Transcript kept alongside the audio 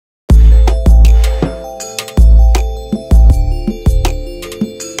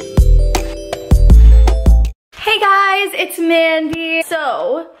it's Mandy.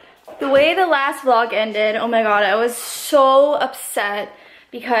 So, the way the last vlog ended, oh my god, I was so upset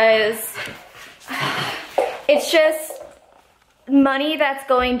because it's just money that's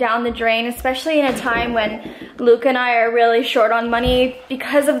going down the drain, especially in a time when Luke and I are really short on money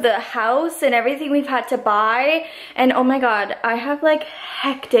because of the house and everything we've had to buy. And oh my god, I have like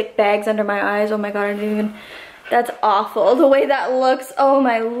hectic bags under my eyes. Oh my god, I didn't even... That's awful, the way that looks. Oh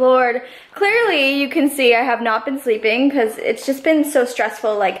my lord. Clearly you can see I have not been sleeping because it's just been so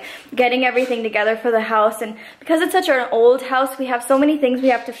stressful, like getting everything together for the house. And because it's such an old house, we have so many things we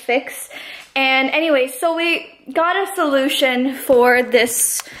have to fix. And anyway, so we got a solution for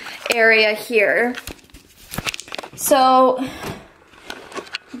this area here. So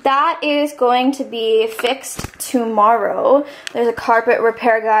that is going to be fixed tomorrow. There's a carpet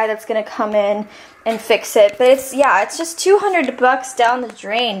repair guy that's gonna come in and fix it. But it's, yeah, it's just $200 down the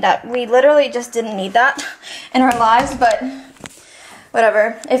drain that we literally just didn't need that in our lives, but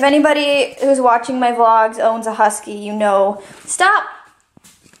whatever. If anybody who's watching my vlogs owns a husky, you know. Stop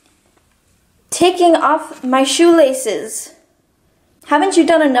taking off my shoelaces. Haven't you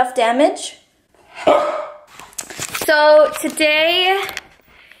done enough damage? So today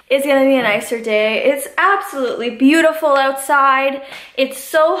is gonna be a nicer day. It's absolutely beautiful outside. It's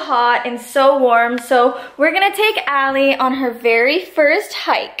so hot and so warm. So we're gonna take Allie on her very first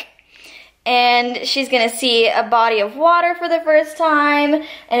hike. And she's gonna see a body of water for the first time.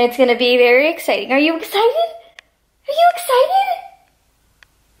 And it's gonna be very exciting. Are you excited? Are you excited?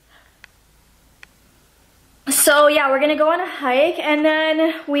 So yeah, we're gonna go on a hike and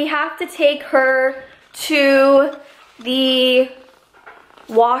then we have to take her to the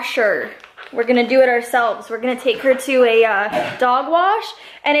washer. We're gonna do it ourselves. We're gonna take her to a dog wash,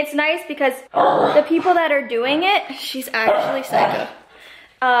 and it's nice because the people that are doing it, she's actually psycho.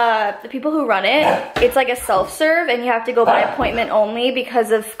 The people who run it, it's like a self-serve and you have to go by appointment only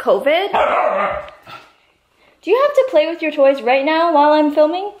because of COVID. Do you have to play with your toys right now while I'm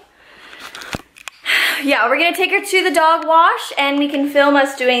filming? Yeah, we're gonna take her to the dog wash and we can film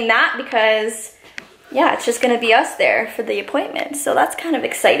us doing that because yeah, it's just gonna be us there for the appointment. So that's kind of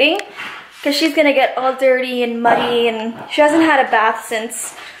exciting because she's gonna get all dirty and muddy and she hasn't had a bath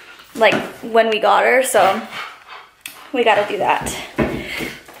since like when we got her, so we gotta do that.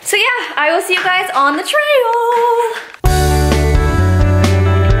 So yeah, I will see you guys on the trail.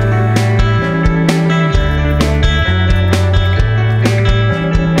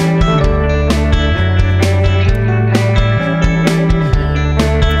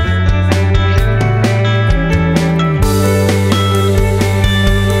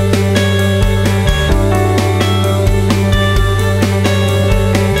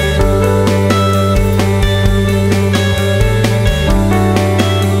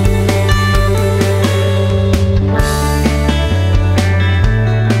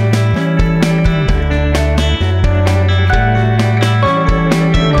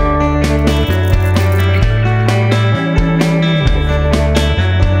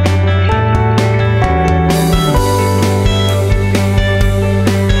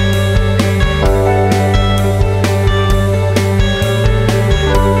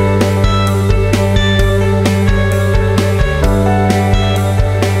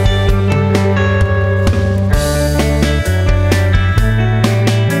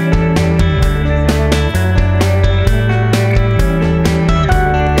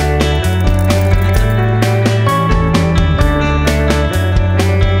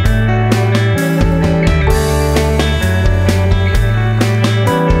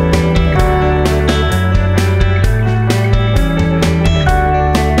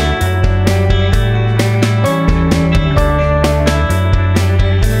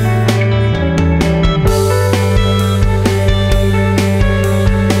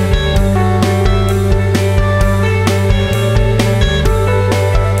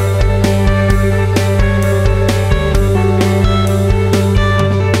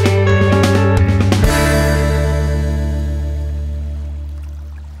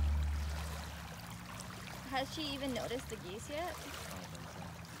 Has she even noticed the geese yet?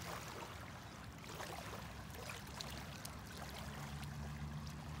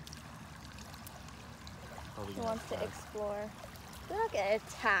 She wants to explore. They're not gonna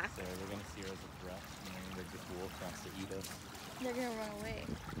attack. So they're gonna see her as a threat, and then the wolf wants to eat us. They're gonna run away.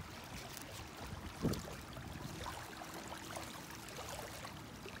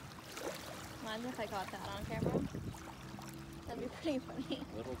 Imagine if I caught that on camera. That'd be pretty funny.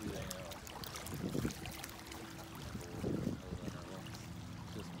 Little do they know.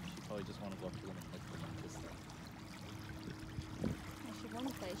 She probably just want to go up to them and lick them and kiss them. If she'd want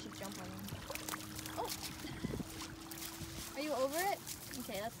to play, she'd jump on them. Oh! Are you over it?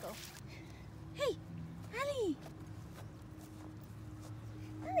 Okay, let's go. Hey, Ellie!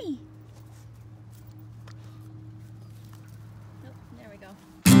 Ellie! Nope, there we go.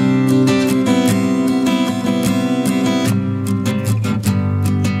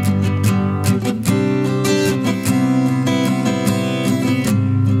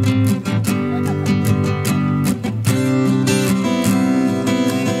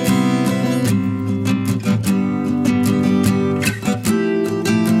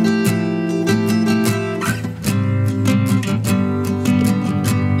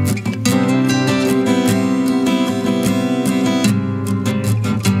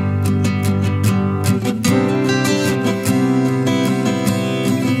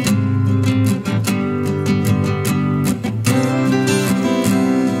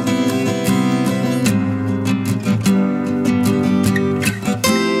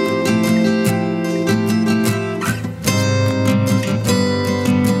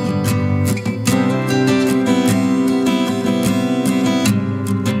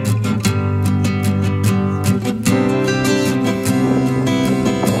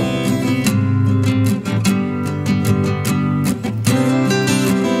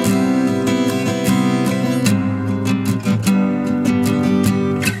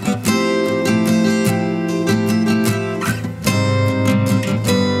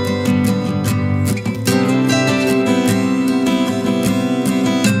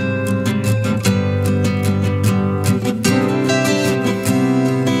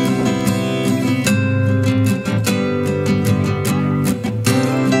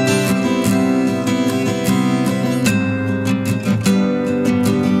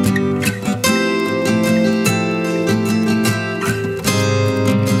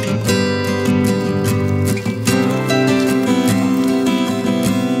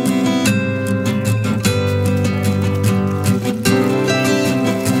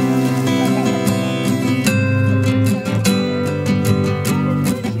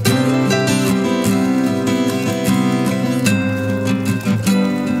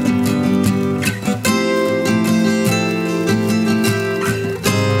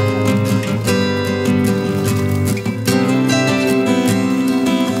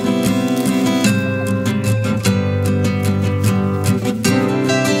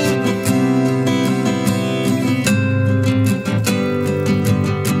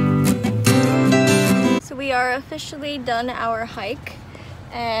 Officially done our hike,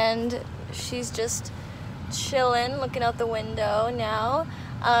 and she's just chilling, looking out the window now.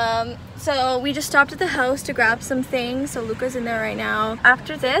 So we just stopped at the house to grab some things, so Luca's in there right now.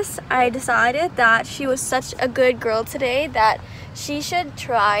 After this, I decided that she was such a good girl today that she should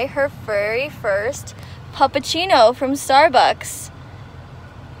try her very first puppuccino from Starbucks.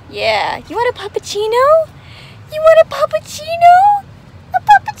 Yeah, you want a puppuccino? You want a puppuccino? A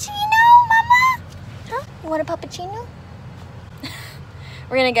puppuccino, mama? Huh? You want a puppuccino?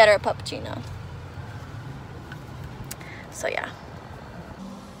 We're gonna get her a puppuccino. So yeah.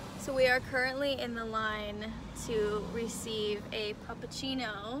 So we are currently in the line to receive a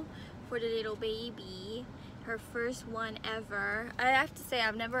puppuccino for the little baby. Her first one ever. I have to say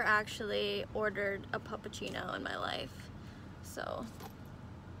I've never actually ordered a puppuccino in my life. So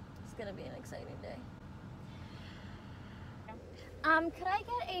it's gonna be an exciting day. Could I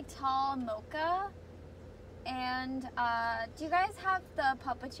get a tall mocha? And do you guys have the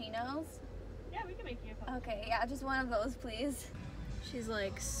puppuccinos? Yeah, we can make you a puppuccino. Okay, yeah, just one of those, please. She's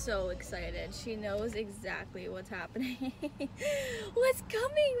like so excited. She knows exactly what's happening. What's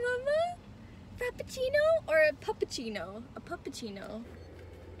coming, mama? Frappuccino or a puppuccino? A puppuccino.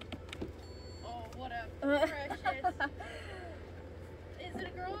 Oh, what a precious. Is it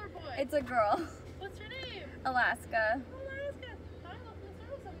a girl or boy? It's a girl. What's her name? Alaska. Alaska. Hi, let's start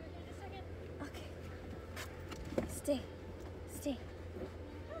with something in just a second. Okay. Stay. Stay.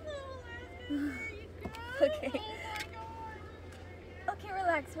 Hello, Alaska. There you go. Okay. Oh my god. Okay,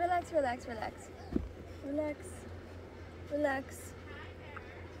 relax, relax, relax, relax. Relax. Relax.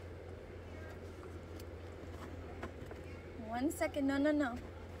 1 second. No, no, no.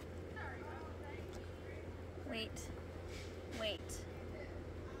 Wait. Wait.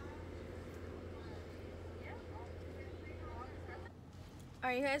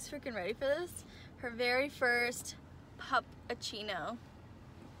 Are you guys freaking ready for this? Her very first puppuccino.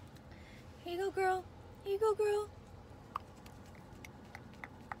 Here you go, girl. Here you go, girl.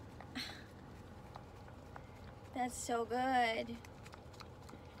 That's so good.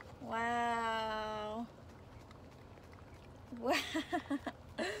 Wow. Wow.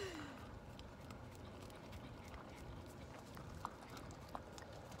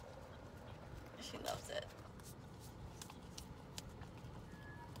 She loves it.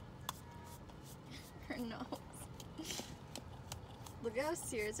 Look at how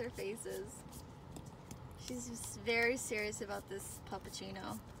serious her face is. She's just very serious about this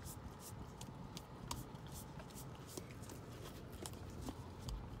puppuccino.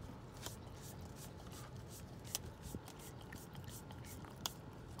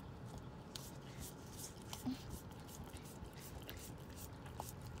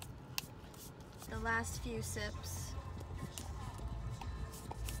 The last few sips.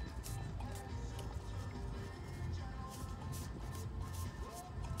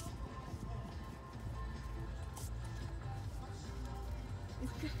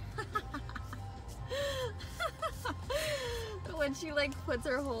 When she like puts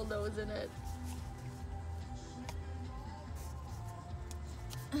her whole nose in it.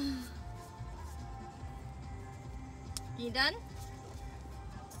 You done?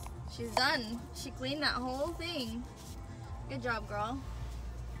 She's done. She cleaned that whole thing. Good job, girl.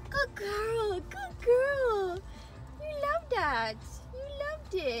 Good girl. Good girl. You loved that. You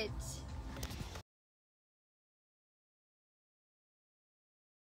loved it.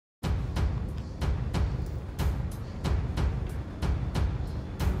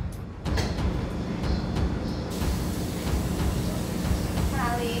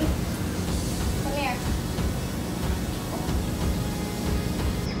 Allie, come here.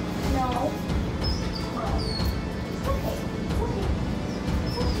 No.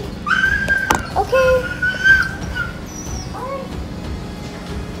 Okay.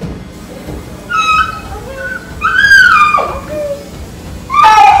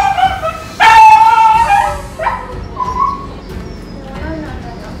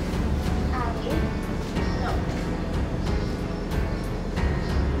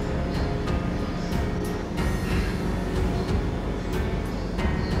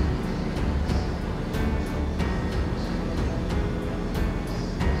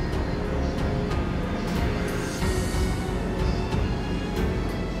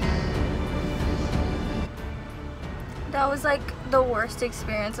 That was like the worst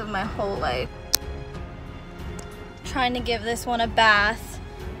experience of my whole life. Trying to give this one a bath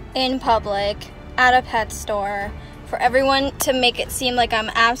in public at a pet store for everyone to make it seem like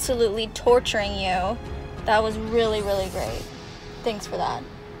I'm absolutely torturing you. That was really, really great. Thanks for that.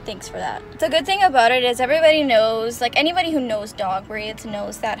 Thanks for that. The good thing about it is everybody knows, like anybody who knows dog breeds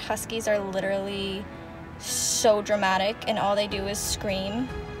knows that huskies are literally so dramatic and all they do is scream.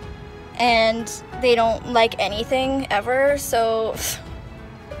 And they don't like anything ever, so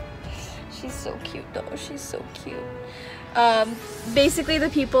she's so cute though. She's so cute. Basically the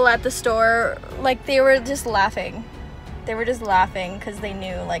people at the store, like they were just laughing. They were just laughing because they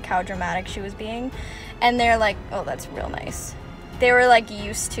knew like how dramatic she was being. And they're like, oh, that's real nice. They were like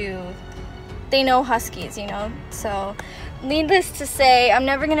used to, they know huskies, you know? So needless to say, I'm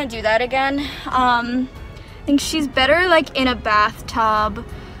never gonna do that again. I think she's better like in a bathtub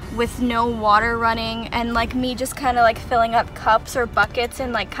with no water running and like me just kind of like filling up cups or buckets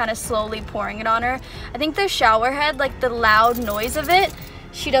and like kind of slowly pouring it on her. I think the shower head, like the loud noise of it,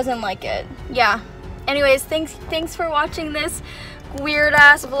 she doesn't like it. Yeah. Anyways, thanks for watching this weird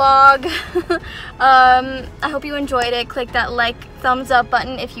ass vlog. I hope you enjoyed it. Click that like, thumbs up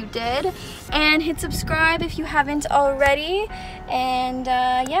button if you did, and hit subscribe if you haven't already. And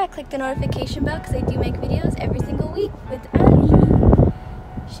yeah, click the notification bell because I do make videos every single week with Allie.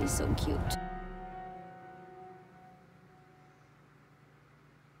 She's so cute.